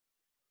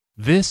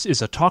This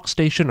is a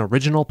TalkStation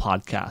original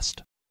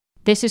podcast.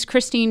 This is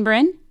Christine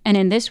Bryn, and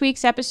in this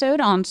week's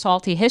episode on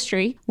Salty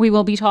History, we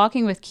will be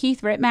talking with Keith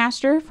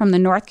Rittmaster from the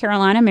North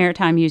Carolina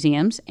Maritime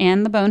Museums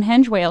and the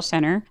Bonehenge Whale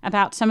Center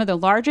about some of the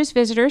largest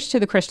visitors to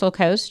the Crystal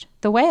Coast,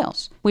 the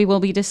whales. We will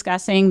be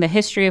discussing the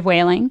history of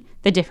whaling,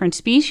 the different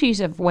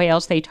species of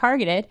whales they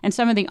targeted, and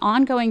some of the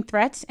ongoing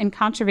threats and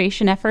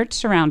conservation efforts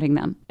surrounding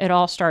them. It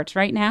all starts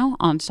right now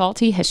on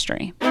Salty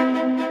History.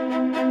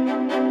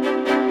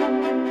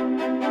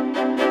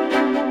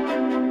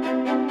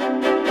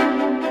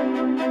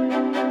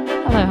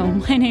 Hello,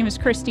 my name is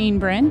Christine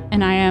Bryn,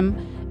 and I am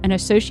an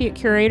Associate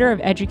Curator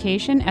of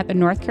Education at the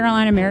North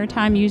Carolina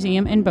Maritime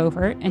Museum in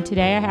Beaufort, and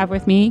today I have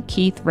with me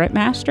Keith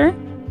Rittmaster.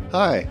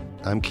 Hi,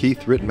 I'm Keith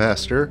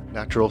Rittmaster,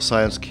 Natural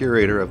Science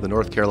Curator of the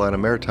North Carolina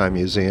Maritime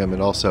Museum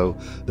and also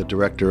the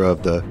Director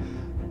of the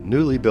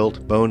newly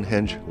built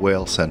Bonehenge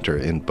Whale Center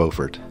in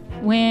Beaufort.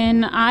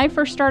 When I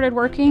first started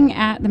working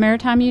at the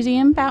Maritime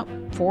Museum about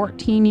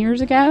 14 years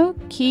ago,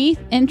 Keith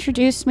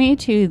introduced me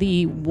to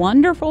the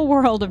wonderful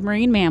world of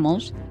marine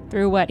mammals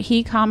through what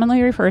he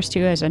commonly refers to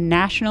as a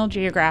National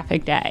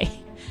Geographic Day.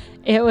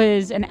 It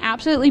was an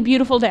absolutely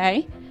beautiful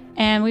day,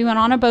 and we went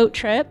on a boat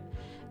trip,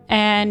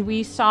 and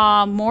we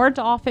saw more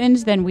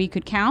dolphins than we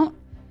could count,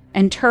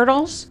 and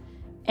turtles,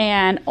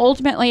 and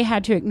ultimately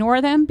had to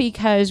ignore them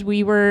because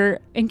we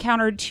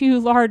encountered two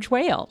large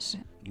whales.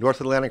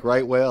 North Atlantic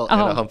right whale and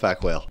a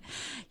humpback whale.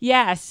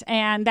 Yes,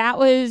 and that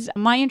was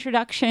my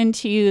introduction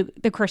to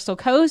the Crystal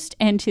Coast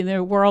and to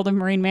the world of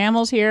marine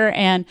mammals here,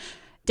 and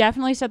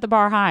definitely set the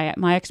bar high at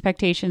my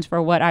expectations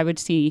for what I would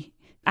see.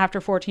 After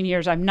 14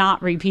 years, I've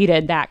not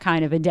repeated that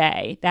kind of a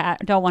day. I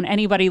don't want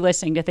anybody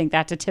listening to think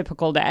that's a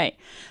typical day.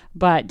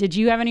 But did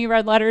you have any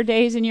red letter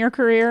days in your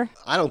career?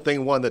 I don't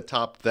think one that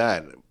topped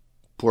that.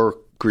 Poor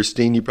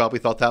Christine, you probably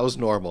thought that was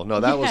normal. No,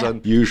 that was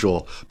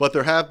unusual. But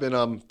there have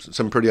been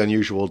some pretty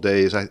unusual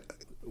days.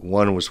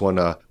 One was when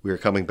we were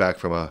coming back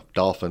from a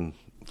dolphin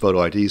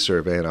photo ID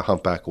survey, and a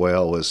humpback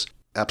whale was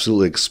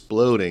absolutely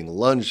exploding,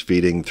 lunge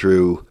feeding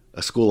through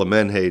a school of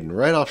Menhaden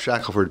right off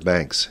Shackleford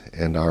Banks.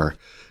 And our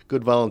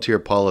good volunteer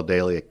Paula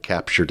Daly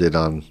captured it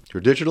on her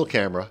digital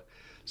camera,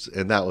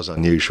 and that was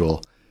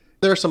unusual.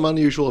 There are some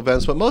unusual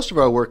events, but most of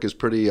our work is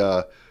pretty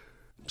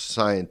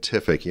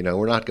scientific. You know,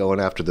 we're not going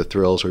after the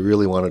thrills. We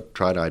really want to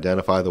try to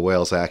identify the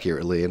whales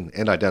accurately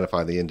and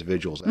identify the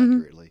individuals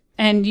accurately.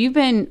 And you've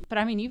been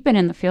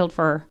in the field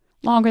for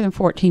longer than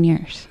 14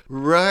 years.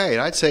 Right.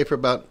 I'd say for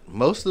about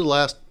most of the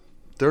last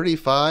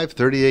 35,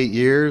 38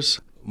 years.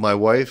 My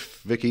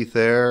wife, Vicki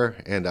Thayer,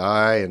 and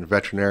I, and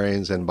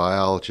veterinarians and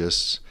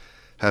biologists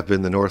have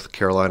been the North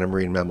Carolina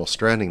Marine Mammal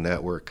Stranding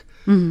Network.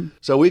 Mm-hmm.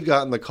 So we've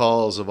gotten the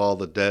calls of all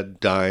the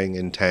dead, dying,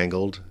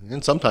 entangled,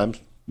 and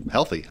sometimes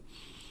healthy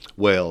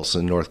whales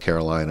in North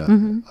Carolina.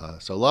 Mm-hmm.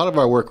 So a lot of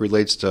our work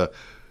relates to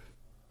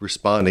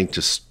responding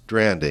to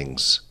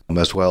strandings,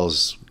 as well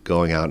as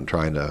going out and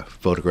trying to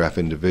photograph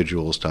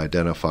individuals to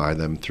identify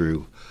them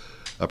through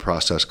a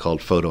process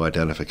called photo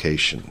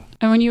identification.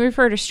 And when you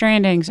refer to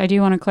strandings, I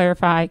do want to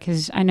clarify,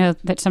 because I know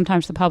that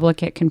sometimes the public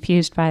get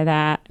confused by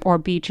that, or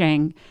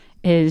beaching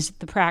is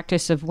the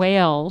practice of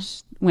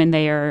whales when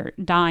they are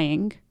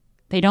dying.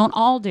 They don't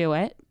all do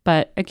it,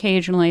 but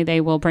occasionally they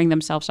will bring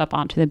themselves up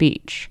onto the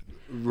beach.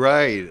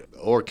 Right,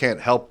 or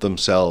can't help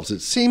themselves.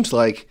 It seems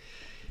like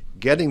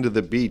getting to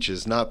the beach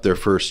is not their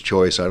first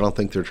choice. I don't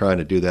think they're trying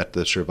to do that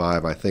to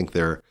survive. I think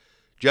they're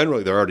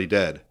already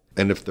dead.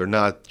 And if they're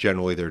not,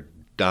 generally they're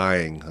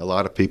dying. A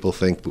lot of people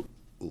think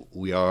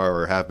we are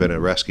or have been a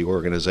rescue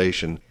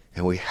organization,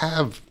 and we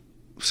have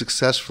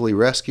successfully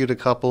rescued a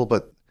couple,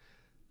 but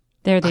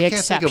they're the I can't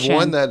exception. think of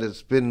one that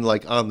has been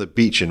like on the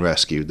beach and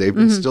rescued. They've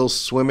been still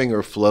swimming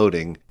or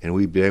floating, and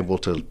we've been able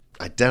to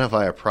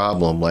identify a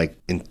problem like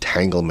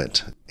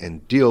entanglement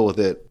and deal with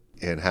it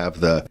and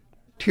have the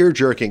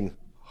tear-jerking,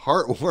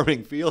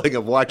 heartwarming feeling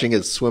of watching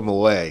it swim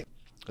away.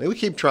 And we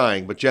keep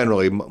trying, but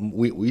generally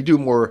we do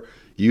more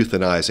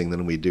euthanizing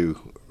than we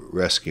do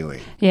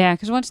rescuing. Yeah,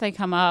 because once they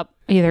come up,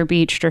 either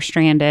beached or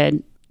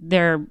stranded,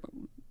 they're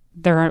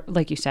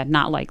like you said,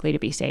 not likely to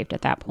be saved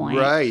at that point.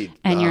 Right.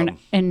 And you're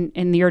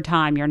in your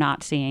time, you're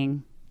not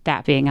seeing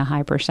that being a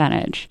high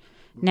percentage.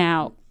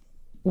 Now,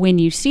 when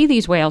you see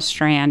these whales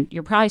strand,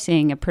 you're probably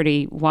seeing a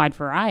pretty wide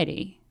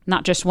variety,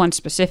 not just one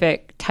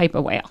specific type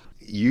of whale.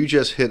 You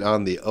just hit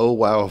on the oh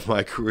wow of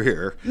my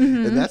career,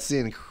 and that's the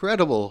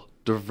incredible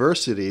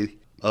diversity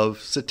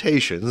of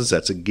cetaceans.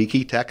 That's a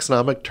geeky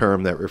taxonomic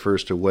term that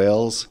refers to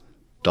whales,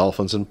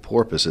 dolphins, and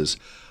porpoises.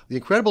 The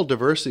incredible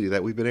diversity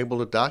that we've been able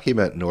to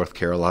document in North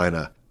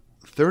Carolina.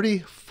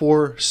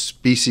 34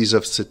 species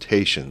of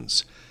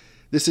cetaceans.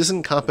 This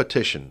isn't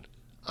competition.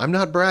 I'm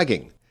not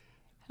bragging.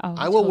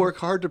 I will work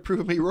hard to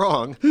prove me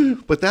wrong,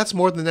 but that's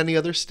more than any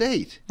other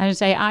state. I would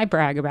say I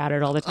brag about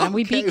it all the time. Okay.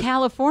 We beat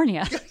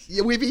California.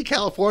 Yeah, we beat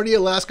California,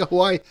 Alaska,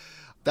 Hawaii.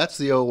 That's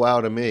the oh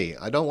wow to me.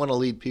 I don't want to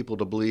lead people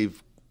to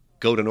believe,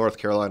 go to North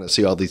Carolina and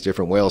see all these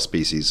different whale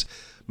species.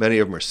 Many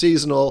of them are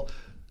seasonal.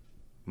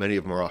 Many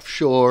of them are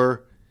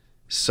offshore.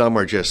 Some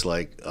are just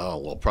like, oh,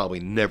 we'll probably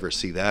never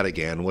see that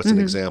again. What's an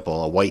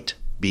example? A white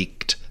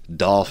beaked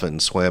dolphin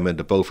swam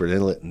into Beaufort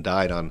Inlet and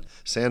died on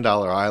Sand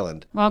Dollar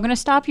Island. Well, I'm going to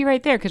stop you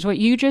right there because what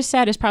you just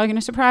said is probably going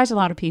to surprise a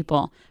lot of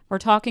people. We're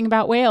talking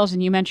about whales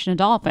and you mentioned a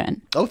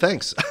dolphin. Oh,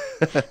 thanks.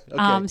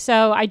 Okay.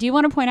 So I do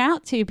want to point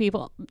out to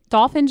people,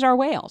 dolphins are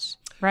whales,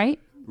 right?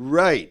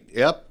 Right.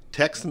 Yep.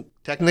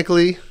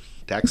 Technically,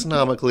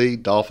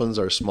 taxonomically, dolphins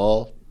are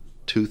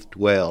small-toothed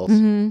whales.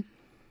 And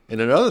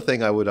another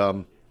thing I would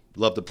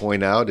love to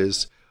point out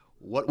is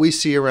what we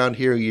see around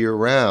here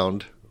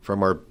year-round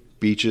from our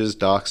beaches,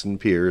 docks, and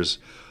piers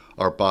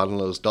are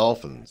bottlenose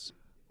dolphins.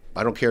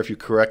 I don't care if you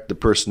correct the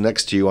person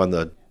next to you on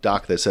the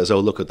dock that says, oh,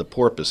 look at the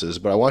porpoises,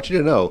 but I want you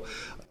to know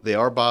they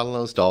are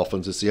bottlenose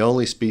dolphins. It's the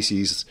only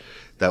species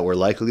that we're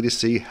likely to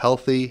see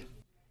healthy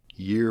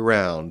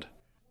year-round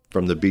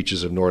from the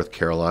beaches of North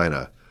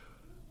Carolina.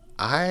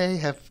 I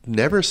have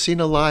never seen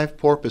a live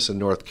porpoise in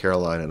North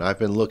Carolina, and I've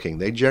been looking.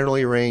 They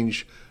generally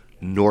range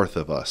north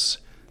of us,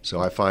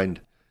 so I find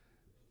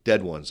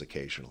dead ones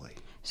occasionally.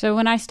 So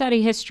when I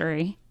study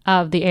history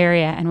of the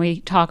area and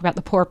we talk about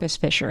the porpoise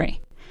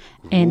fishery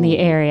in the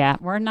area,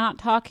 we're not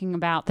talking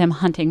about them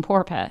hunting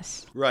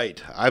porpoise.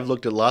 Right. I've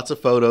looked at lots of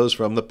photos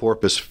from the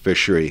porpoise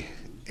fishery,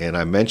 and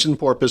I mentioned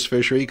porpoise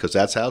fishery because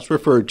that's how it's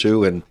referred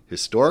to in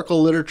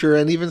historical literature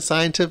and even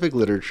scientific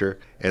literature,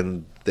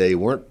 and they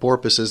weren't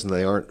porpoises and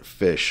they aren't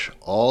fish.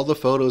 All the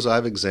photos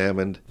I've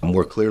examined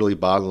were clearly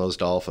bottlenose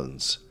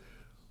dolphins.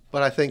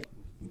 But I think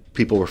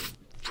people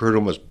refer to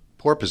them as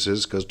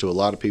porpoises because to a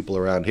lot of people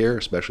around here,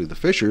 especially the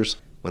fishers,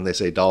 when they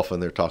say dolphin,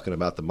 they're talking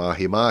about the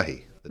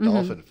mahi-mahi, the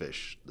dolphin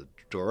fish, the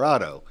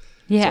dorado.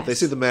 Yes. So if they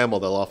see the mammal,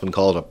 they'll often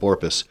call it a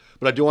porpoise.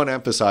 But I do want to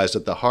emphasize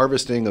that the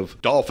harvesting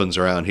of dolphins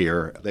around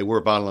here, they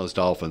were bottlenose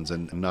dolphins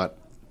and not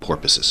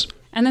porpoises.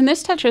 And then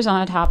this touches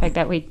on a topic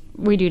that we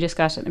do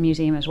discuss at the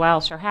museum as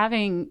well. So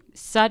having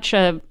such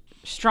a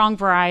strong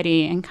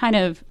variety and kind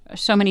of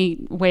so many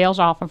whales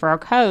off of our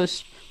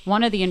coast,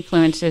 one of the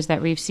influences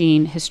that we've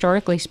seen,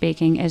 historically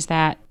speaking, is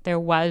that there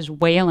was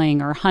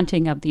whaling or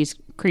hunting of these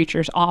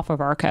creatures off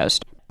of our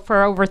coast.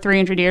 For over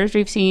 300 years,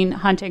 we've seen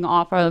hunting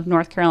off of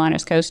North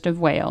Carolina's coast of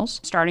whales,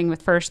 starting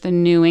with first the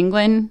New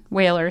England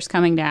whalers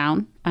coming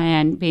down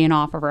and being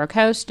off of our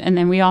coast. And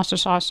then we also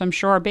saw some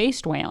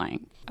shore-based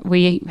whaling.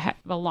 We have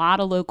a lot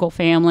of local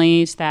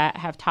families that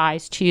have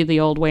ties to the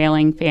old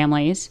whaling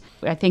families.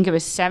 I think it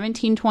was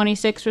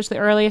 1726 was the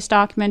earliest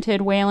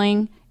documented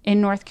whaling in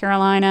North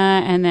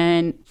Carolina, and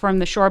then from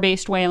the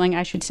shore-based whaling,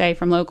 I should say,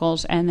 from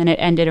locals, and then it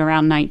ended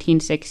around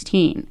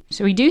 1916.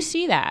 So we do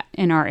see that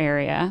in our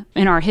area,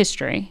 in our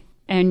history.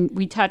 And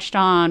we touched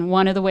on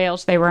one of the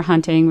whales they were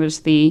hunting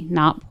was the,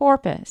 not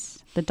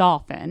porpoise, the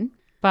dolphin.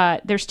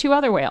 But there's two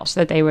other whales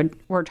that they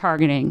were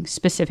targeting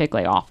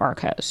specifically off our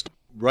coast.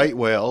 Right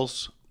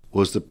whales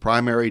was the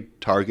primary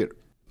target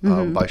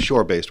by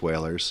shore-based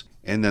whalers.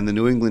 And then the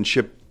New England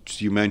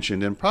ships you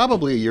mentioned, and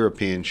probably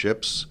European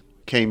ships,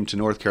 came to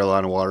North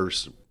Carolina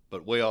waters,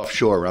 but way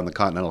offshore around the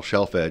continental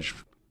shelf edge,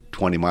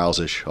 20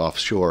 miles-ish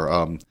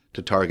offshore,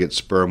 to target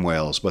sperm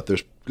whales. But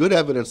there's good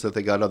evidence that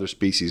they got other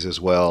species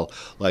as well,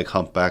 like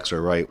humpbacks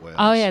or right whales.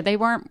 Oh, yeah, they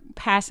weren't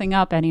passing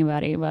up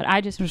anybody, but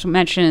I just was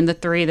mentioning the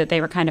three that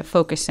they were kind of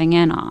focusing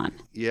in on.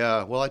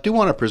 Yeah, well, I do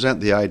want to present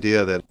the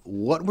idea that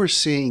what we're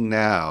seeing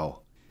now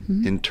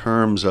in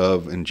terms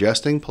of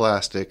ingesting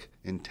plastic,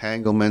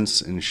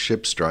 entanglements, and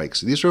ship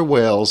strikes, these are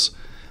whales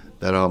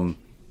that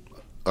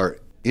are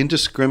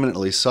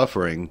indiscriminately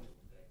suffering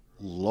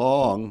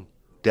long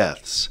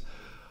deaths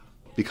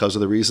because of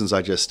the reasons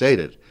I just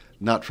stated,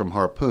 not from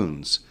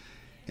harpoons.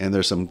 And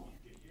there's some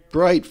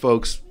bright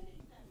folks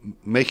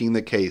making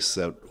the case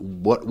that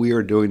what we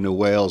are doing to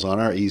whales on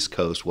our East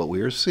Coast, what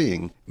we are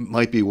seeing,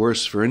 might be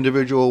worse for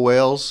individual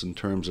whales in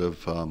terms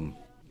of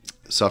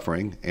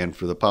suffering and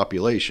for the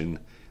population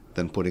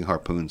than putting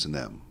harpoons in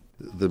them.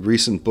 The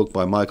recent book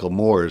by Michael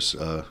Moore's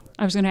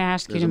I was going to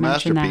ask you there's to a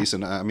mention masterpiece, that.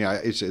 and I mean,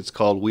 it's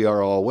called We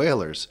Are All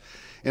Whalers.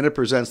 And it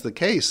presents the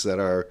case that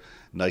our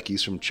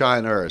Nikes from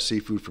China, our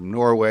seafood from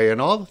Norway, and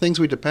all the things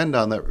we depend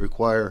on that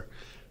require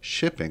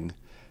shipping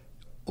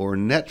or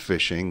net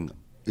fishing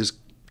is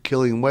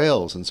killing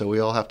whales. And so we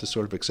all have to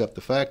sort of accept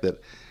the fact that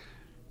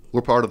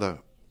we're part of the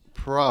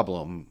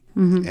problem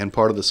and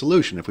part of the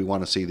solution if we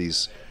want to see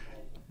these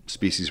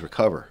species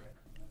recover.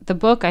 The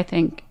book, I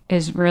think,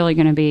 is really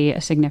going to be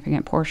a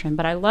significant portion.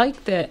 But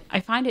I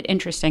find it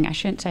interesting. I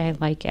shouldn't say I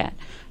like it,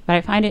 but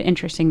I find it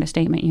interesting the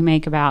statement you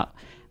make about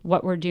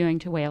what we're doing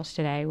to whales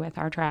today with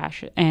our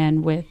trash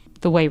and with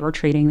the way we're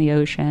treating the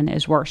ocean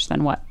is worse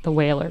than what the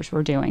whalers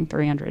were doing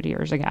 300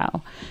 years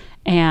ago.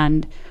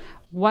 And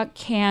what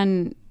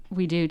can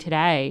we do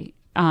today?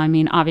 I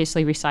mean,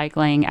 obviously,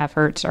 recycling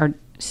efforts are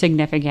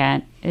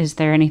significant. Is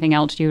there anything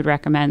else you would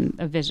recommend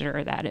a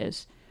visitor that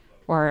is,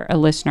 or a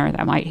listener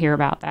that might hear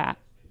about that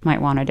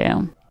might want to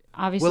do?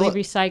 Obviously,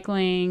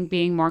 recycling,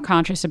 being more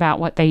conscious about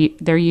what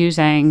they're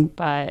using,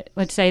 but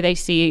let's say they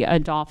see a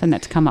dolphin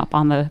that's come up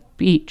on the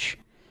beach.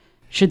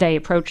 Should they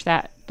approach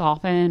that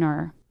dolphin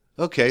or?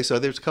 Okay, so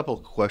there's a couple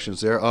of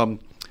questions there.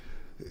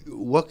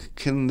 What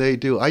can they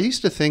do? I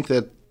used to think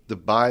that the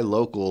buy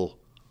local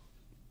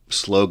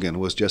slogan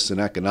was just an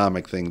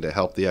economic thing to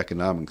help the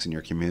economics in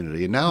your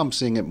community. And now I'm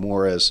seeing it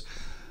more as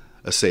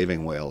a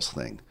saving whales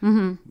thing.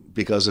 Mm-hmm.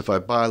 Because if I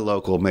buy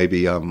local,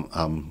 maybe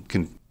I'm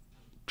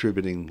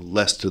contributing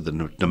less to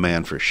the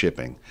demand for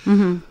shipping.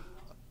 Mm-hmm.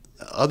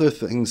 Other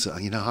things,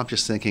 I'm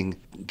just thinking,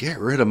 get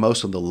rid of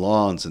most of the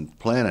lawns and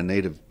plant a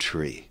native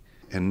tree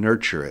and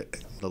nurture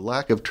it. The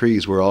lack of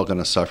trees we're all going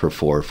to suffer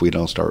for if we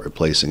don't start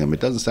replacing them. It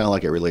doesn't sound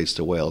like it relates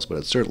to whales, but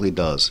it certainly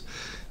does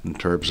in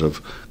terms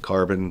of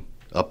carbon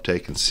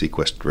uptake and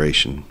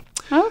sequestration.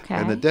 Okay.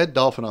 And the dead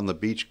dolphin on the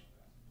beach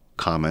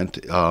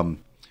comment,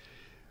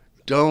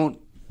 don't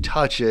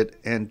touch it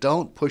and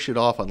don't push it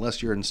off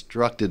unless you're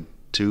instructed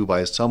to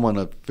by someone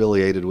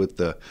affiliated with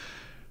the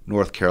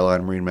North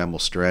Carolina Marine Mammal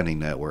Stranding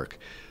Network.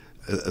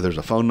 There's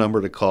a phone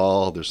number to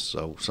call. There's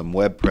some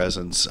web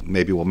presence.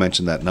 Maybe we'll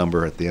mention that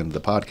number at the end of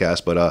the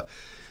podcast. But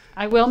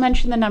I will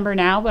mention the number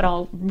now, but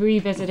I'll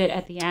revisit it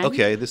at the end.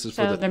 Okay, this is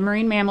so the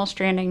Marine Mammal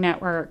Stranding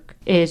Network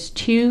is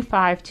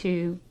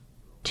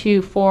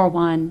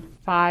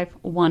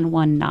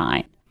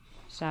 252-241-5119.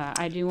 So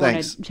I do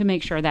want to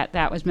make sure that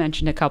that was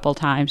mentioned a couple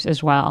times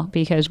as well,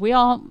 because we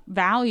all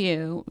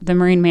value the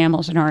marine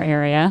mammals in our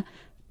area,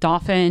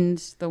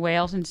 dolphins, the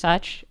whales and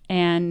such,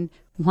 and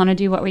want to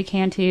do what we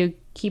can to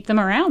keep them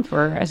around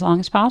for as long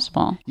as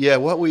possible. Yeah,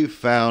 what we've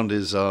found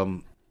is,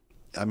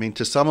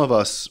 to some of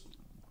us,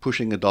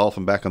 pushing a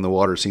dolphin back on the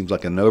water seems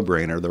like a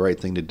no-brainer, the right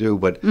thing to do,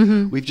 but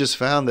we've just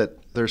found that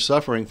they're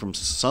suffering from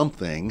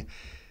something.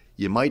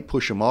 You might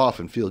push them off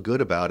and feel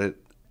good about it,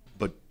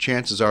 but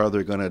chances are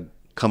they're going to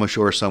come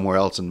ashore somewhere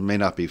else and may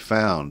not be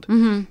found.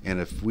 Mm-hmm. And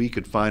if we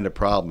could find a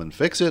problem and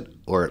fix it,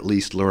 or at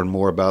least learn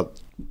more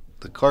about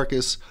the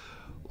carcass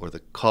or the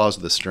cause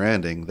of the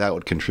stranding, that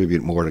would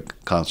contribute more to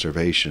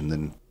conservation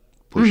than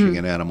pushing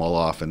an animal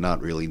off and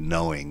not really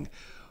knowing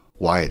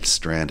why it's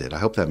stranded. I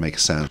hope that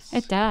makes sense.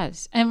 It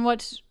does. And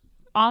what's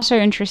also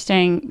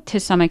interesting to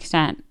some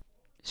extent,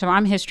 so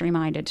I'm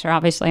history-minded, so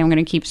obviously I'm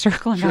going to keep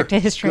circling back to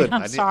history. Good.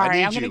 I'm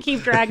sorry. I'm going to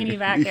keep dragging you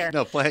back there.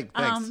 No, thanks.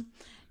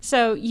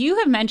 So you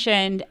have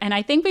mentioned, and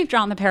I think we've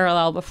drawn the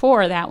parallel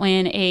before, that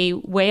when a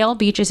whale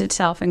beaches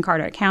itself in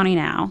Carteret County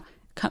now,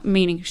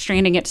 meaning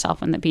stranding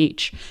itself on the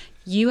beach,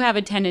 you have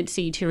a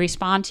tendency to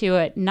respond to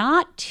it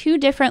not too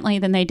differently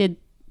than they did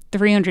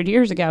 300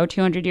 years ago,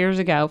 200 years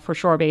ago for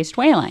shore-based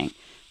whaling,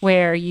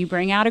 where you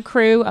bring out a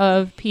crew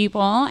of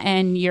people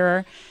and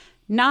you're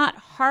not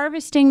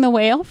harvesting the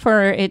whale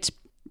for its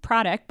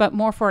product, but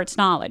more for its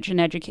knowledge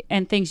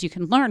and things you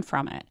can learn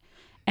from it.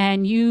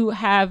 And you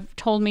have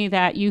told me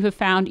that you have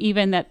found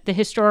even that the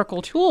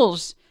historical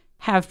tools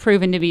have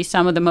proven to be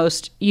some of the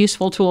most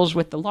useful tools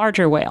with the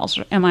larger whales.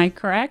 Am I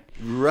correct?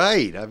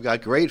 Right. I've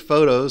got great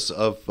photos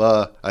of,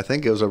 I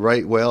think it was a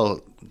right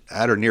whale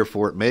at or near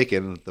Fort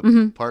Macon,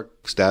 the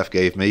park staff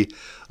gave me,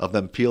 of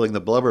them peeling the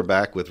blubber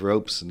back with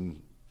ropes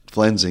and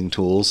flensing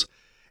tools.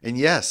 And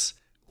yes,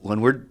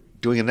 when we're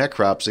doing a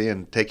necropsy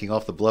and taking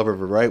off the blubber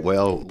of a right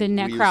whale. The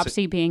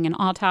necropsy being an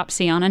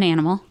autopsy on an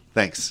animal.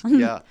 Thanks.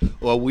 Yeah.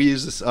 Well, we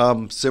use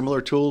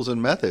similar tools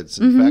and methods.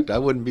 In fact, I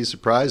wouldn't be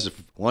surprised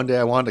if one day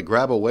I wanted to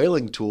grab a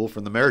whaling tool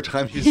from the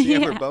Maritime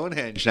Museum or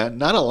Bonehenge.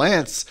 Not a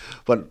lance,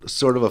 but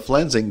sort of a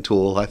flensing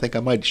tool. I think I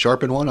might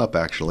sharpen one up,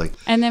 actually.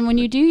 And then when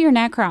you do your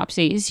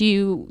necropsies,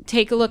 you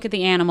take a look at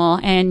the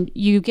animal and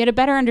you get a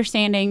better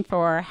understanding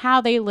for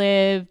how they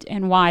lived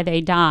and why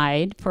they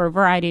died for a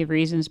variety of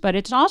reasons. But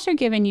it's also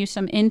given you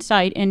some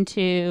insight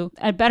into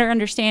a better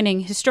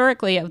understanding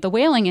historically of the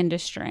whaling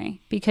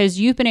industry, because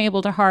you've been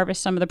able to harvest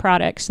some of the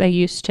products they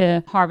used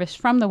to harvest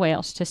from the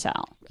whales to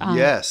sell.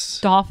 Yes.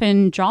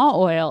 Dolphin jaw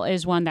oil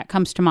is one that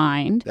comes to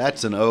mind.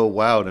 That's an oh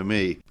wow to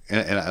me.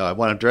 And I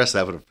want to address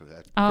that.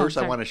 First,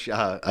 I want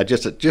to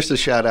just a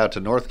shout out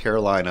to North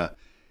Carolina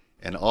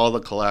and all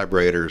the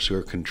collaborators who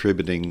are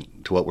contributing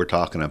to what we're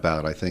talking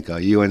about. I think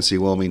UNC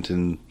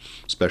Wilmington,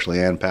 especially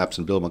Ann Papps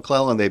and Bill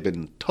McClellan, they've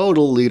been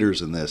total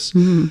leaders in this.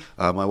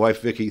 Mm-hmm. My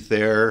wife, Vicki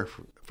Thayer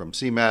from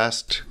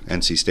CMAST,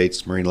 NC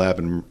State's Marine Lab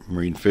and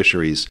Marine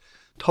Fisheries,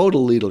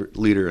 total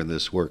leader in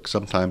this work.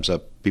 Sometimes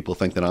people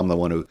think that I'm the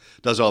one who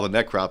does all the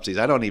necropsies.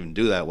 I don't even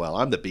do that well.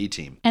 I'm the B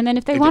team. And then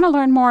if they want to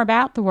learn more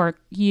about the work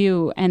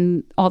you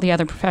and all the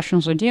other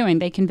professionals are doing,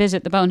 they can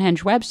visit the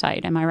Bonehenge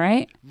website. Am I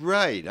right?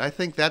 Right. I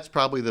think that's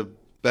probably the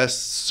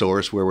best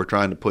source where we're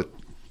trying to put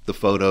the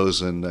photos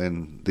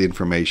and the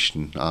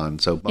information on.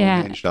 So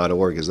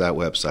bonehenge.org is that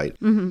website.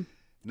 Mm-hmm.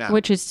 Now,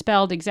 which is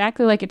spelled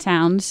exactly like it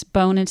sounds,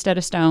 bone instead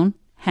of stone.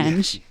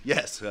 Henge.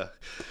 Yes.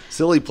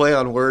 Silly play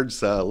on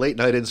words, late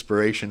night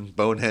inspiration.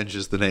 Bonehenge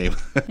is the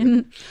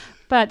name.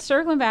 But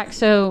circling back,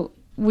 so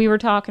we were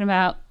talking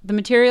about the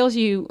materials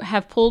you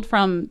have pulled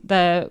from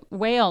the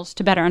whales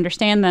to better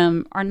understand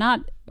them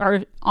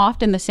are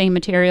often the same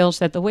materials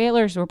that the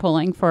whalers were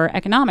pulling for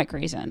economic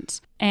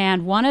reasons.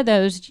 And one of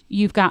those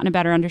you've gotten a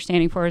better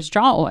understanding for is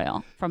jaw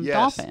oil from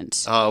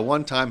dolphins.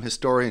 One time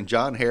historian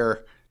John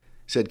Hare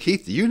said,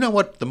 Keith, do you know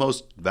what the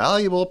most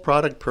valuable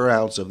product per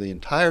ounce of the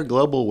entire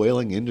global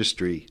whaling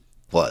industry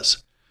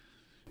was?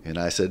 And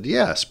I said,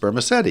 yeah,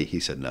 spermaceti. He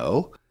said,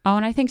 no, Oh,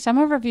 and I think some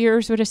of our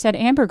viewers would have said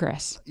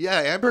ambergris. Yeah,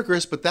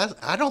 ambergris, but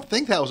I don't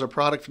think that was a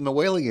product from the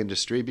whaling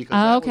industry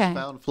because that was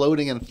found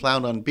floating and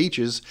found on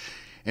beaches.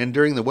 And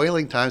during the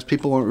whaling times,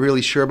 people weren't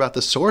really sure about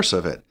the source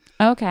of it.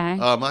 Okay,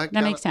 that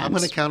makes sense. I'm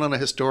going to count on a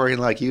historian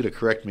like you to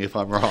correct me if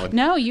I'm wrong.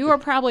 No, you are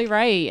probably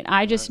right.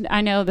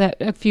 I know that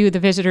a few of the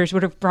visitors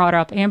would have brought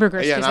up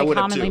ambergris because they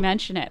commonly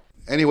mention it.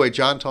 Anyway,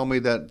 John told me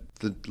that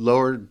the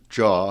lower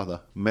jaw,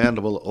 the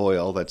mandible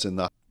oil that's in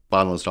the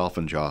bottlenose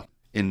dolphin jaw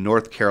in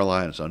North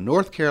Carolina. So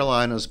North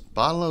Carolina's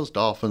bottlenose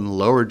dolphin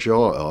lower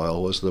jaw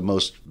oil was the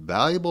most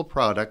valuable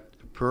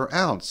product per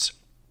ounce.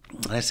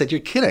 And I said, you're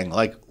kidding.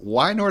 Like,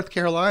 why North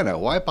Carolina?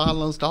 Why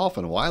bottlenose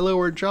dolphin? Why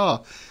lower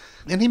jaw?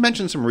 And he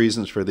mentioned some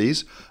reasons for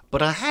these,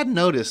 but I had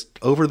noticed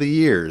over the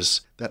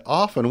years that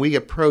often we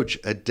approach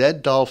a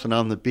dead dolphin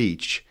on the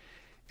beach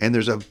and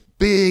there's a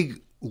big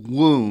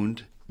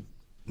wound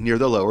near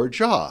the lower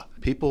jaw.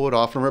 People would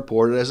often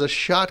report it as a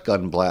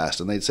shotgun blast,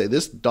 and they'd say,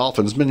 this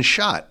dolphin's been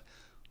shot.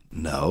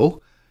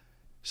 No.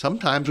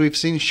 Sometimes we've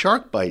seen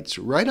shark bites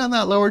right on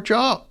that lower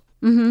jaw.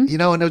 Mm-hmm. You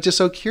know, and it was just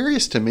so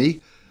curious to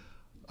me.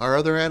 Are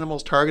other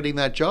animals targeting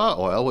that jaw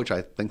oil, which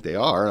I think they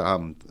are?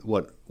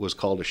 What was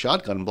called a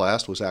shotgun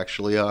blast was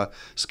actually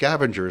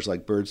scavengers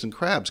like birds and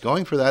crabs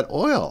going for that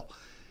oil.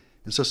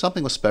 And so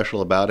something was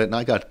special about it. And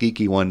I got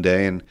geeky one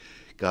day and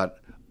got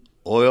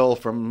oil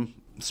from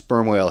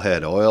sperm whale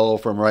head, oil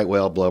from right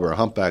whale blubber,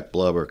 humpback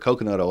blubber,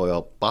 coconut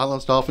oil,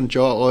 bottlenose dolphin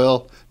jaw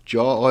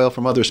oil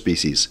from other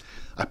species.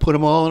 I put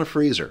them all in a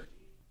freezer.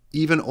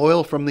 Even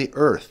oil from the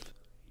earth,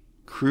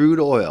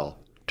 crude oil,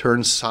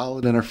 turns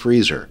solid in a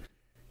freezer.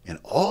 And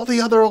all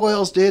the other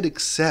oils did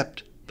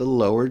except the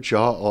lower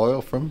jaw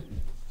oil from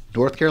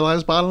North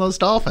Carolina's bottlenose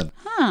dolphin.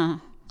 Huh.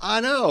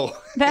 I know.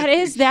 That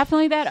is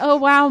definitely that oh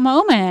wow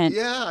moment.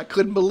 Yeah, I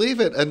couldn't believe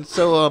it. And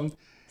so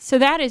So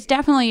that is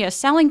definitely a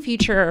selling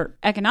feature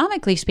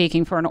economically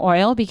speaking for an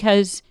oil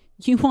because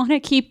you want to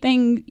keep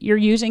you're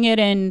using it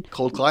in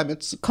cold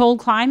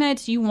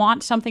climates. You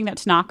want something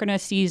that's not going to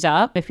seize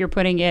up if you're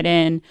putting it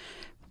in,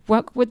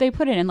 what would they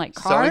put it in, like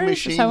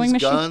cars? Sewing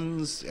machines,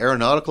 guns,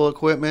 aeronautical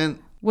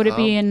equipment. Would it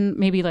be in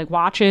maybe like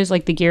watches,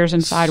 like the gears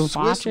inside of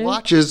watches? Swiss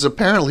watches,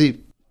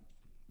 apparently,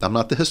 I'm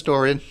not the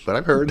historian, but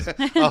I've heard,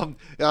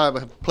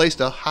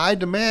 placed a high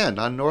demand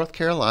on North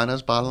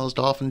Carolina's bottlenose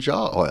dolphin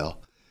jaw oil.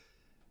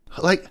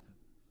 Like,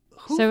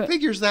 who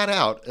figures that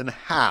out and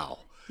how?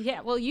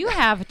 Yeah, well, you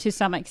have to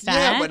some extent.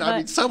 Yeah, but I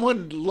mean,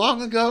 someone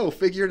long ago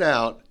figured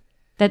out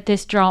that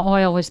this jaw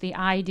oil was the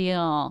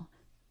ideal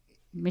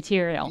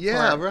material.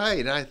 Yeah, right.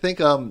 And I think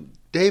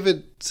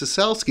David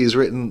Ciesielski has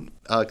written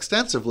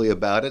extensively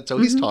about it, so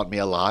he's taught me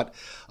a lot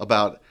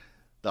about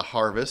the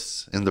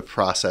harvests and the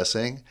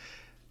processing.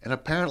 And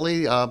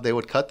apparently they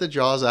would cut the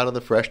jaws out of the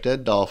fresh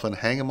dead dolphin,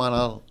 hang them on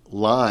a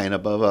line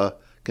above a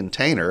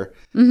container,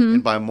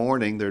 and by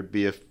morning there'd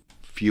be a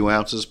few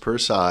ounces per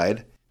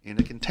side in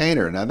a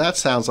container. Now that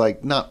sounds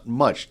like not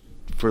much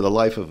for the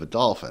life of a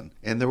dolphin.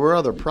 And there were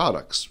other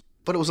products.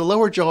 But it was a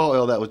lower jaw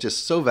oil that was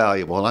just so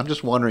valuable. And I'm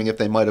just wondering if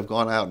they might have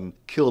gone out and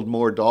killed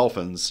more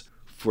dolphins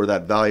for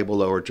that valuable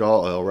lower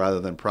jaw oil rather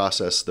than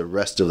process the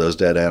rest of those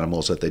dead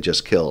animals that they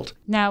just killed.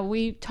 Now,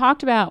 we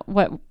talked about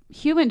what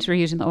humans were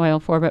using the oil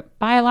for, but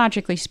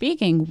biologically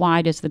speaking,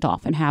 why does the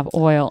dolphin have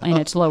oil in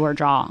its lower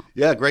jaw?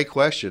 Yeah, great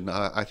question.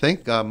 I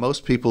think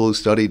most people who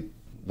studied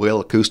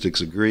whale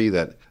acoustics agree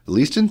that at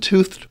least in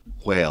toothed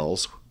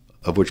whales,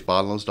 of which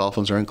bottlenose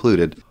dolphins are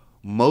included,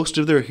 most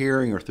of their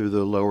hearing are through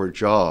the lower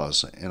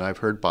jaws. And I've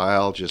heard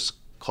biologists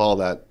call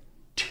that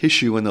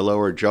tissue in the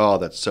lower jaw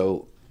that's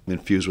so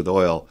infused with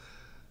oil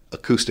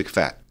acoustic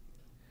fat.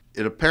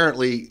 It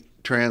apparently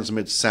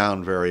transmits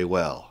sound very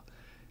well.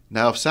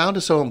 Now, if sound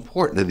is so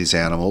important to these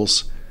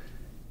animals,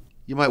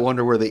 you might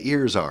wonder where the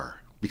ears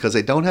are, because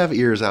they don't have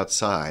ears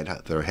outside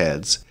their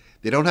heads.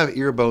 They don't have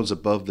ear bones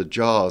above the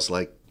jaws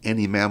like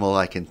any mammal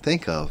I can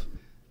think of.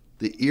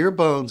 The ear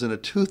bones in a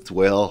toothed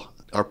whale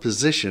are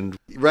positioned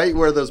right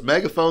where those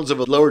megaphones of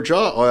a lower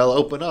jaw oil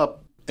open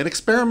up. And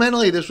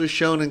experimentally, this was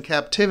shown in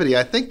captivity,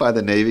 I think by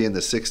the Navy in the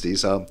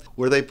 60s,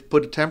 where they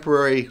put a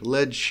temporary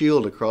lead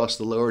shield across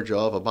the lower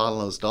jaw of a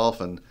bottlenose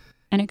dolphin.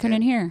 And it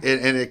couldn't hear.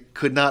 And it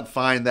could not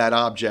find that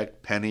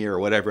object, penny or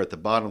whatever, at the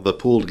bottom of the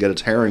pool to get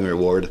its herring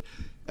reward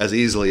as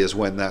easily as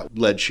when that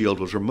lead shield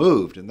was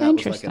removed. And that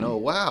was like an, oh,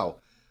 wow.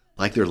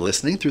 Like they're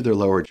listening through their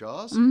lower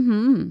jaws.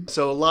 Mm-hmm.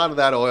 So a lot of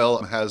that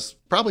oil has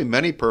probably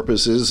many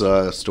purposes,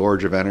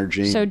 storage of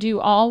energy. So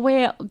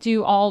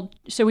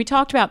so we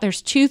talked about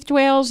there's toothed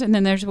whales and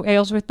then there's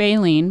whales with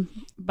baleen.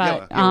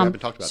 But we haven't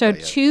talked about that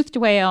yet. Toothed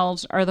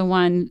whales are the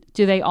one,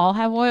 do they all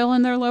have oil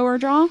in their lower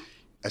jaw?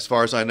 As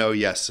far as I know,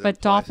 yes.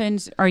 But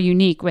dolphins are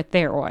unique with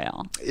their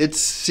oil. It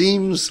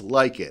seems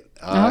like it.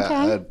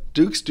 Okay. A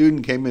Duke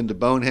student came into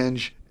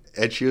Bonehenge,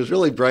 and she was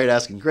really bright,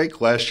 asking great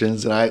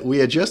questions. And we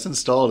had just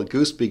installed a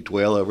goose-beaked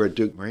whale over at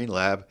Duke Marine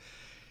Lab.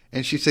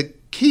 And she said,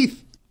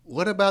 Keith,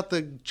 what about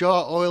the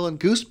jaw oil in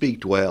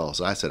goose-beaked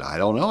whales? I said, I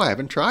don't know. I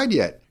haven't tried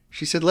yet.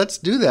 She said, let's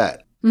do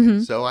that.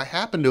 Mm-hmm. So I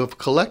happened to have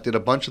collected a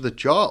bunch of the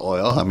jaw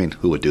oil. I mean,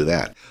 who would do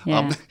that?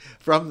 Yeah.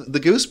 From the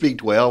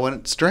goose-beaked whale when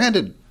it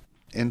stranded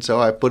And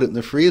so I put it in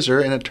the freezer,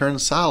 and it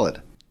turned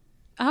solid.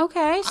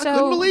 Okay, so... I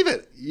couldn't believe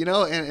it,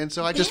 and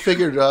so I just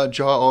figured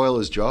jaw oil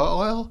is jaw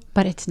oil.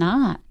 But it's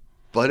not.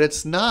 But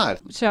it's not.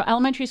 So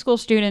elementary school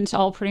students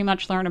all pretty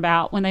much learn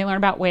about, when they learn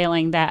about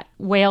whaling, that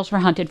whales were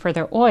hunted for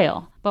their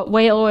oil. But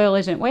whale oil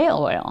isn't whale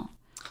oil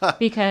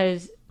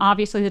because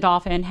obviously the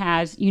dolphin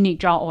has unique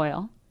jaw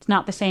oil. It's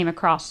not the same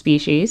across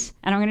species.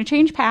 And I'm going to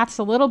change paths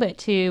a little bit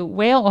to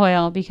whale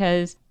oil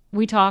because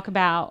we talk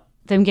about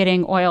them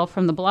getting oil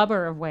from the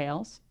blubber of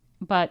whales.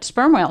 But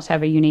sperm whales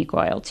have a unique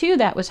oil, too,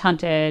 that was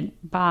hunted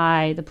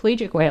by the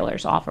pelagic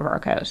whalers off of our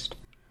coast.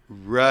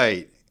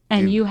 Right.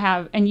 And you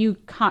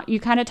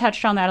kind of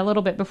touched on that a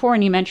little bit before,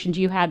 and you mentioned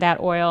you had that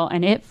oil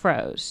and it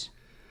froze.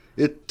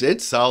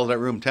 It's solid at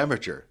room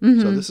temperature. Mm-hmm.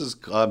 So this is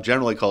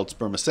generally called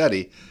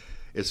spermaceti.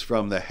 It's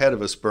from the head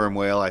of a sperm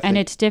whale, I think. And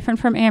it's different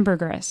from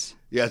ambergris.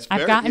 Yeah,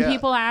 I've gotten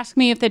people ask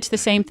me if it's the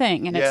same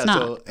thing, and it's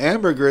not. So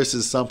ambergris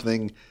is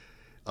something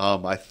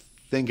I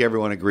think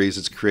everyone agrees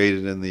it's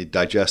created in the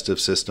digestive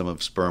system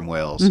of sperm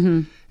whales.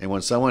 Mm-hmm. And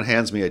when someone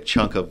hands me a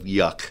chunk of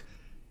yuck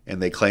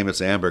and they claim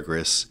it's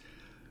ambergris,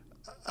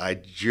 I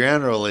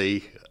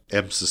generally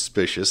am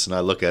suspicious, and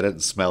I look at it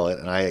and smell it,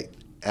 and I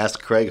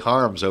ask Craig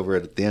Harms over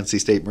at the NC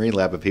State Marine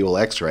Lab if he will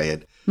x-ray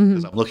it,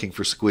 because I'm looking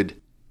for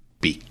squid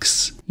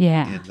beaks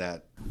in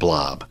that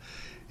blob.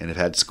 And if it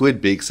had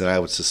squid beaks, then I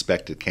would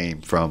suspect it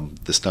came from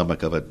the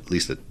stomach of at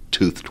least a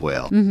toothed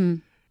whale. Mm-hmm.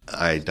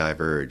 I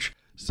diverge.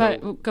 So,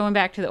 but going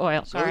back to the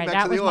oil, sorry,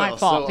 that was my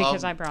fault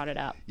because I brought it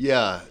up.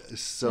 Yeah,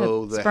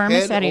 so the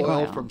head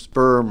oil from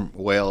sperm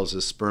whales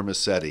is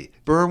spermaceti.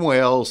 Sperm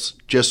whales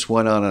just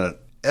went on an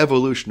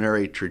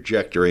evolutionary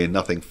trajectory and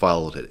nothing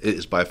followed it. It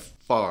is by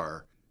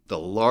far the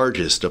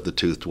largest of the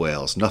toothed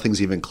whales.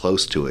 Nothing's even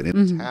close to it in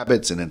its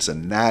habits and its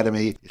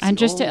anatomy. And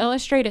just to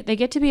illustrate it, they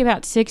get to be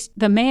about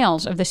the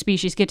males of the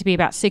species get to be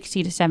about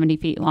 60 to 70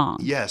 feet long.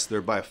 Yes, they're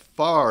by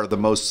far the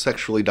most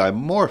sexually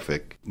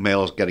dimorphic,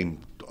 males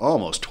getting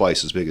almost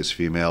twice as big as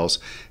females.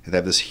 And they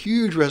have this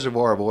huge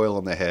reservoir of oil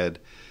on the head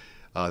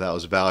that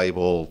was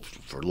valuable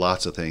for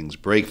lots of things,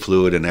 brake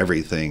fluid and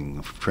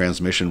everything,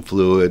 transmission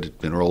fluid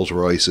in Rolls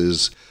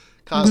Royces,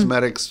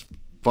 cosmetics,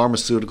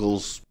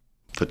 pharmaceuticals,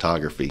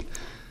 photography.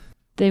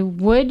 They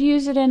would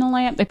use it in a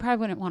lamp. They probably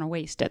wouldn't want to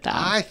waste it, though.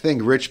 I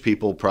think rich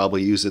people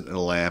probably use it in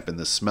a lamp, and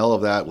the smell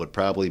of that would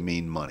probably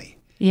mean money.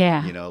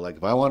 Yeah. Like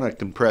if I want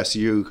to impress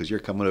you because you're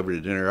coming over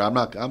to dinner, I'm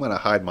going to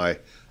hide my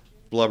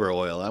blubber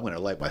oil. I'm going to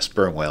light my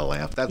sperm whale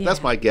lamp.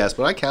 That's my guess,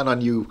 but I count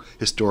on you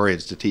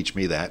historians to teach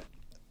me that.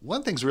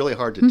 One thing's really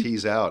hard to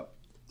tease out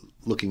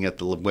looking at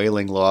the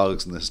whaling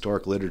logs and the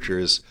historic literature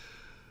is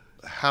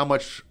how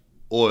much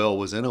oil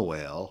was in a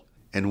whale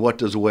and what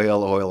does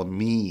whale oil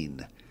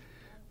mean?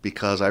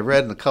 Because I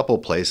read in a couple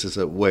places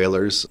that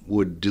whalers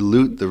would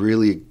dilute the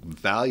really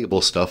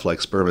valuable stuff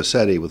like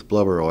spermaceti with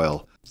blubber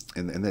oil,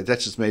 and that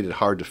just made it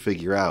hard to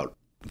figure out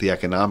the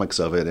economics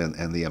of it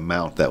and the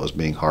amount that was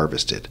being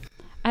harvested.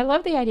 I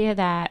love the idea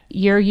that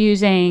you're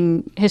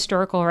using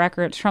historical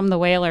records from the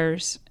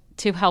whalers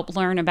to help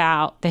learn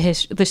about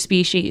the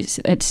species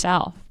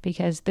itself,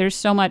 because there's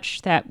so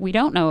much that we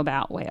don't know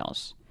about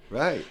whales.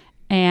 Right.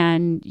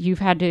 And you've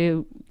had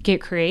to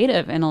get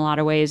creative in a lot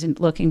of ways in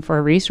looking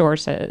for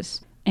resources.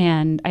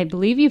 And I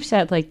believe you've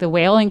said like the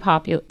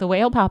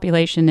whale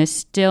population is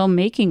still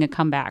making a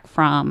comeback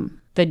from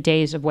the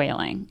days of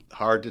whaling.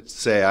 Hard to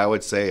say. I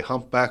would say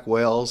humpback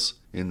whales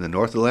in the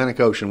North Atlantic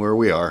Ocean where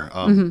we are,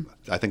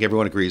 I think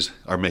everyone agrees,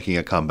 are making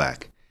a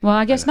comeback. Well,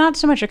 I guess not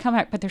so much a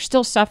comeback, but they're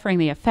still suffering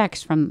the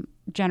effects from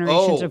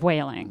generations of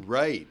whaling.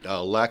 Right.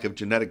 Lack of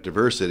genetic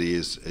diversity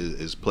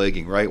is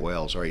plaguing right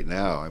whales right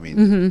now. I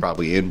mean,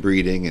 probably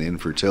inbreeding and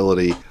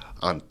infertility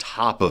on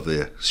top of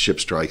the ship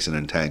strikes and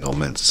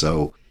entanglements.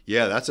 So,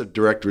 yeah, that's a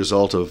direct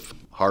result of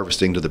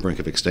harvesting to the brink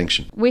of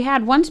extinction. We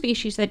had one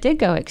species that did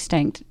go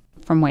extinct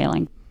from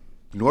whaling.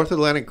 North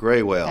Atlantic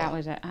gray whale. That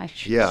was it.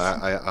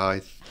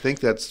 I think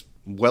that's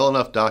well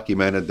enough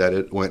documented that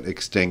it went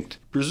extinct,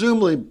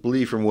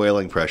 presumably from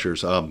whaling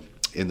pressures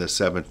in the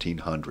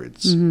 1700s.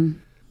 Mm-hmm.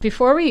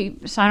 Before we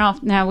sign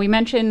off, now we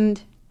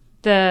mentioned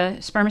the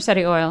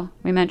spermaceti oil.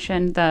 We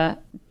mentioned the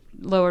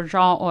lower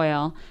jaw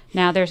oil.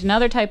 Now there's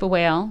another type of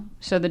whale,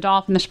 so the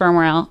dolphin, the sperm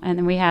whale, and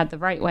then we had the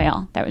right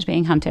whale that was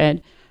being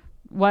hunted.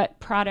 What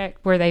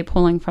product were they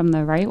pulling from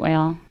the right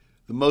whale?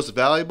 The most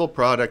valuable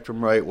product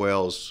from right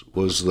whales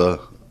was the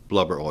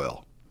blubber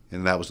oil,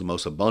 and that was the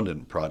most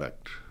abundant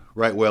product.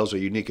 Right whales are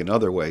unique in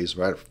other ways.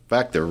 In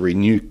fact, they're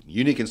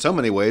unique in so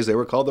many ways. They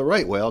were called the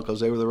right whale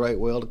because they were the right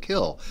whale to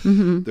kill.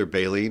 Mm-hmm. Their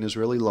baleen is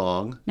really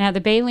long. Now, the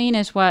baleen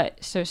is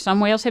so some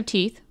whales have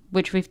teeth,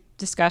 which we've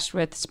discussed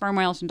with sperm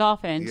whales and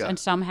dolphins, and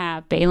some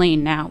have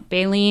baleen. Now,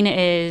 baleen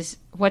is,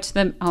 I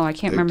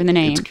can't remember the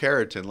name. It's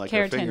keratin, like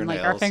our fingernails.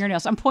 Like our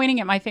fingernails. I'm pointing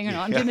at my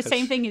fingernail. I'm doing the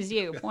same thing as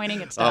you,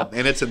 pointing at stuff.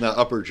 And it's in the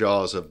upper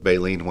jaws of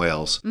baleen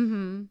whales.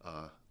 Mm-hmm.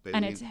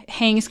 And it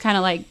hangs kind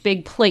of like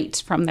big plates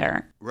from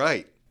there.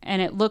 Right. And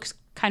it looks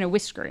kind of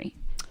whiskery.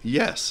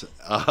 Yes.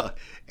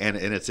 And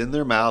it's in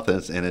their mouth,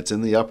 and it's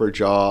in the upper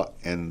jaw,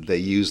 and they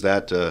use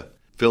that to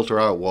filter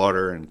out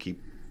water and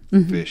keep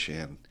fish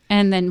in.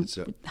 And then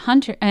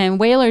hunter and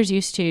whalers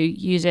used to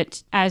use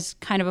it as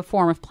kind of a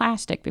form of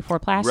plastic before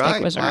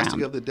plastic was around.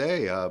 Plastic of the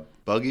day.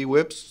 Buggy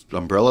whips,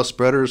 umbrella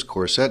spreaders,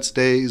 corset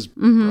stays,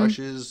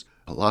 brushes,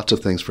 lots of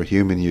things for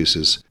human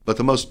uses. But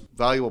the most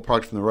valuable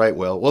part from the right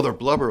whale, well, their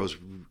blubber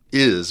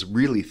is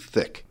really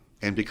thick.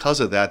 And because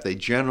of that, they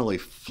generally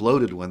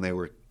floated when they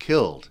were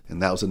killed.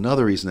 And that was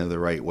another reason they're the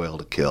right whale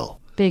to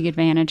kill. Big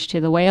advantage to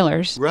the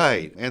whalers.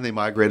 Right. And they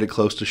migrated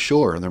close to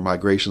shore, and their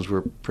migrations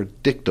were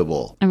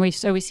predictable. And we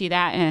see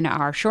that in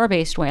our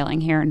shore-based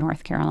whaling here in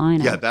North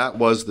Carolina. Yeah, that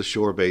was the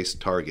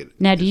shore-based target.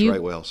 Now, do you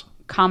right whales.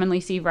 Commonly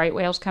see right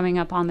whales coming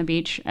up on the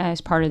beach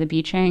as part of the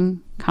beaching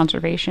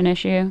conservation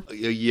issue?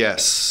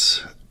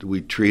 Yes.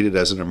 We treat it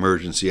as an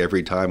emergency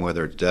every time,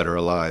 whether it's dead or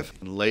alive.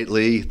 And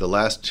lately, the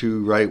last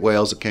 2 right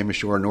whales that came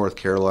ashore in North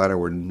Carolina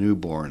were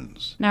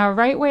newborns. Now, are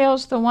right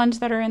whales the ones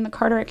that are in the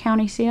Carteret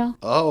County Seal?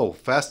 Oh,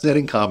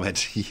 fascinating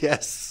comment.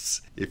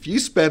 Yes. If you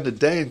spend a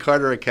day in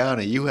Carteret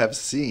County, you have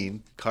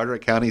seen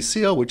Carteret County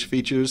Seal, which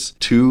features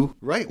 2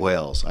 right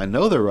whales. I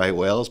know they're right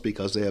whales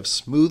because they have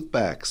smooth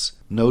backs,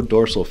 no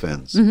dorsal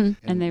fins. And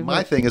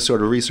my thing is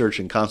sort of research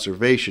and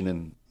conservation,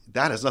 and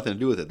that has nothing to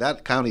do with it.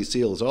 That county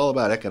seal is all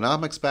about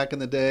economics back in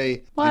the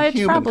day and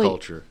human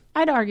culture.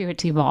 I'd argue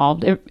it's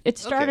evolved. It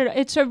started.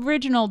 Okay. Its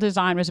original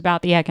design was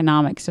about the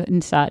economics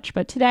and such,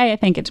 but today I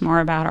think it's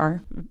more about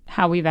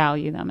how we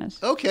value them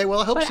as. Okay, well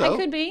I hope so. It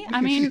could be.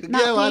 I mean,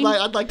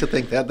 I'd like to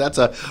think that's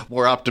a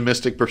more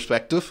optimistic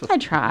perspective. I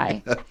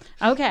try.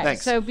 Okay,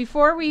 so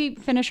before we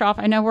finish off,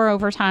 I know we're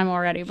over time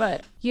already,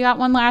 but you got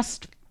one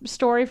last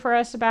story for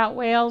us about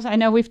whales? I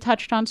know we've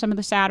touched on some of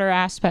the sadder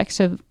aspects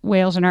of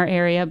whales in our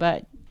area,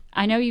 but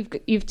I know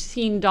you've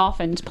seen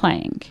dolphins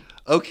playing.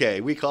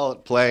 Okay, we call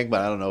it playing, but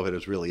I don't know if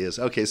it really is.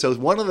 Okay, so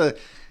one of the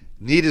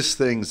neatest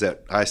things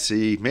that I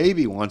see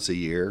maybe once a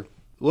year,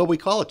 well, we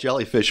call it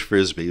jellyfish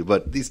frisbee,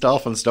 but these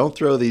dolphins don't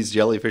throw these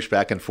jellyfish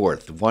back and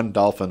forth. One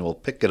dolphin will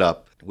pick it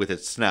up with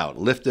its snout,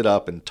 lift it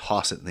up, and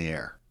toss it in the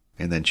air,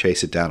 and then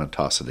chase it down and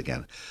toss it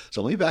again.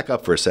 So let me back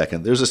up for a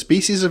second. There's a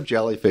species of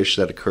jellyfish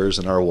that occurs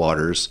in our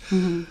waters.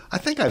 I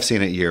think I've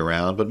seen it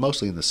year-round, but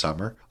mostly in the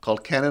summer,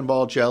 called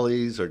cannonball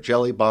jellies or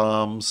jelly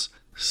bombs.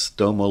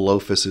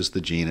 Stomolophus is the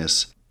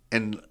genus.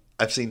 And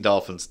I've seen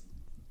dolphins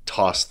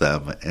toss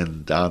them.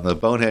 And on the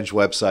Bonehenge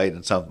website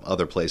and some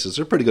other places,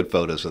 there are pretty good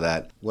photos of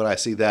that. When I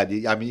see that,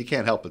 I mean, you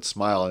can't help but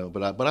smile.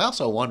 But I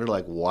also wonder,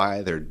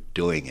 why they're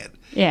doing it.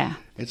 Yeah.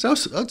 It's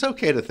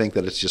okay to think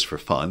that it's just for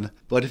fun.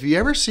 But if you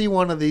ever see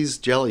one of these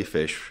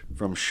jellyfish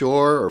from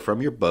shore or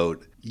from your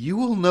boat, you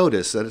will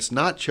notice that it's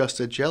not just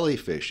a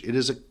jellyfish. It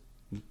is a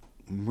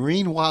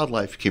marine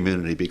wildlife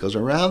community, because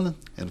around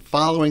and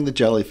following the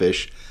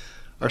jellyfish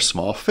are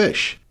small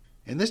fish.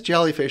 And this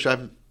jellyfish,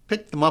 I've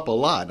picked them up a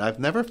lot, and I've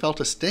never felt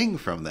a sting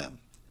from them.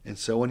 And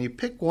so when you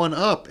pick one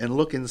up and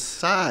look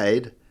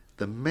inside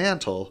the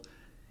mantle,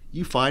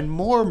 you find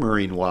more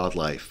marine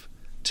wildlife,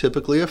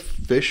 typically a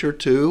fish or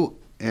two,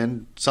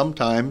 and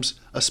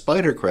sometimes a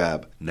spider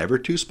crab. Never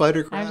 2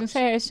 spider crabs. I was going to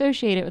say, I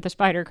associate it with a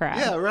spider crab.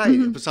 Yeah,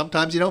 right. But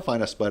sometimes you don't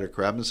find a spider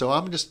crab. And so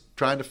I'm just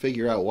trying to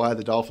figure out why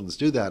the dolphins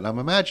do that. And I'm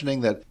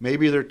imagining that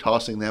maybe they're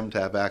tossing them to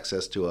have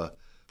access to a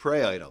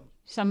prey item.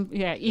 Easy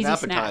an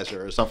appetizer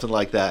snack. Or something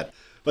like that.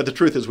 But the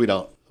truth is we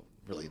don't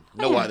really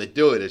know why they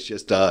do it. It's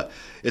just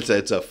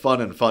it's a fun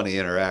and funny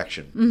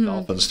interaction.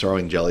 Dolphins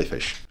throwing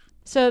jellyfish.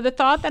 So the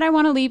thought that I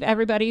want to leave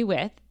everybody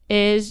with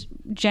is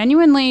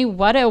genuinely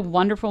what a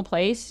wonderful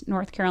place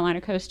North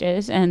Carolina coast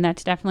is, and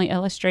that's definitely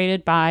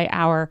illustrated by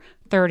our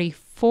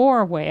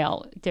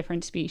 34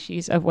 different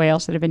species of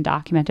whales that have been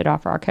documented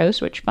off our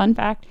coast, which, fun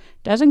fact,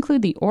 does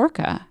include the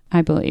orca,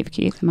 I believe,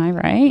 Keith. Am I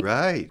right?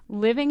 Right.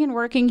 Living and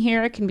working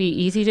here, it can be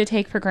easy to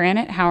take for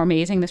granted how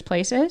amazing this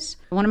place is.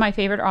 One of my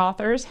favorite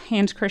authors,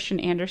 Hans Christian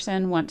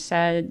Andersen, once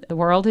said, "The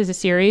world is a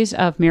series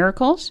of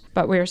miracles,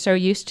 but we're so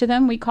used to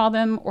them, we call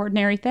them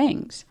ordinary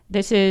things."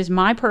 This is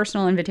my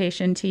personal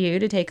invitation to you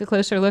to take a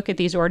closer look at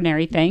these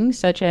ordinary things,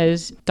 such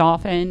as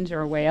dolphins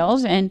or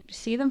whales, and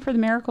see them for the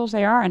miracles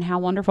they are and how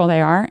wonderful they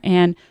are,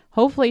 and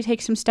hopefully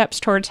take some steps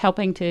towards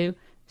helping to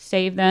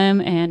save them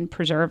and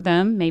preserve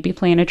them. Maybe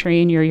plant a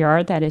tree in your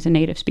yard that is a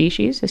native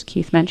species, as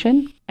Keith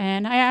mentioned.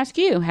 And I ask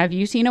you, have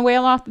you seen a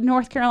whale off the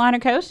North Carolina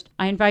coast?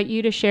 I invite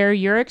you to share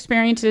your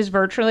experiences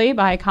virtually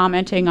by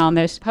commenting on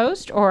this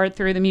post or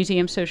through the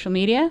museum's social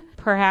media.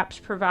 Perhaps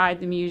provide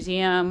the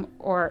museum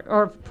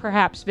or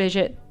perhaps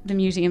visit the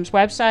museum's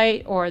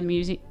website or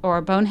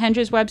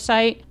Bonehenge's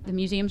website. The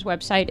museum's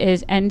website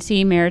is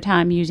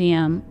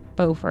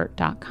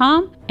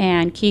ncmaritimemuseumbeaufort.com,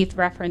 and Keith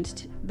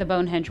referenced the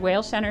Bonehenge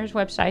Whale Center's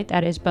website.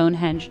 That is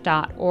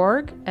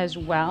bonehenge.org as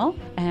well.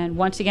 And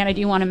once again, I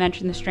do want to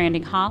mention the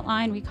stranding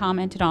hotline we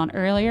commented on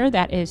earlier.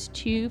 That is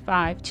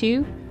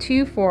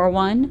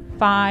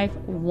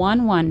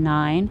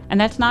 252-241-5119.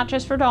 And that's not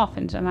just for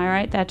dolphins, am I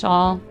right? That's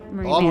all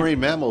marine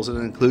mammals, and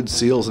it includes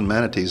seals and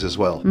manatees as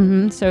well.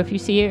 So if you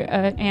see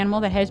an animal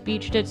that has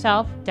beached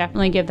itself,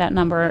 definitely give that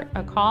number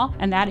a call.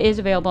 And that is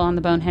available on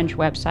the Bonehenge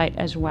website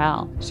as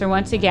well. So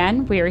once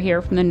again, we are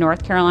here from the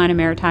North Carolina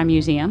Maritime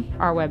Museum.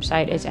 Our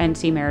website is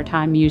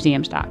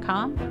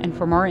ncmaritimemuseums.com. And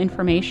for more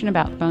information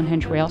about the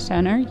Bonehenge Whale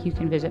Center, you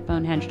can visit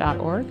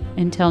bonehenge.org.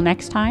 Until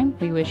next time,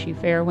 we wish you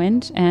fair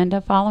winds and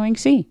a following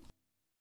sea.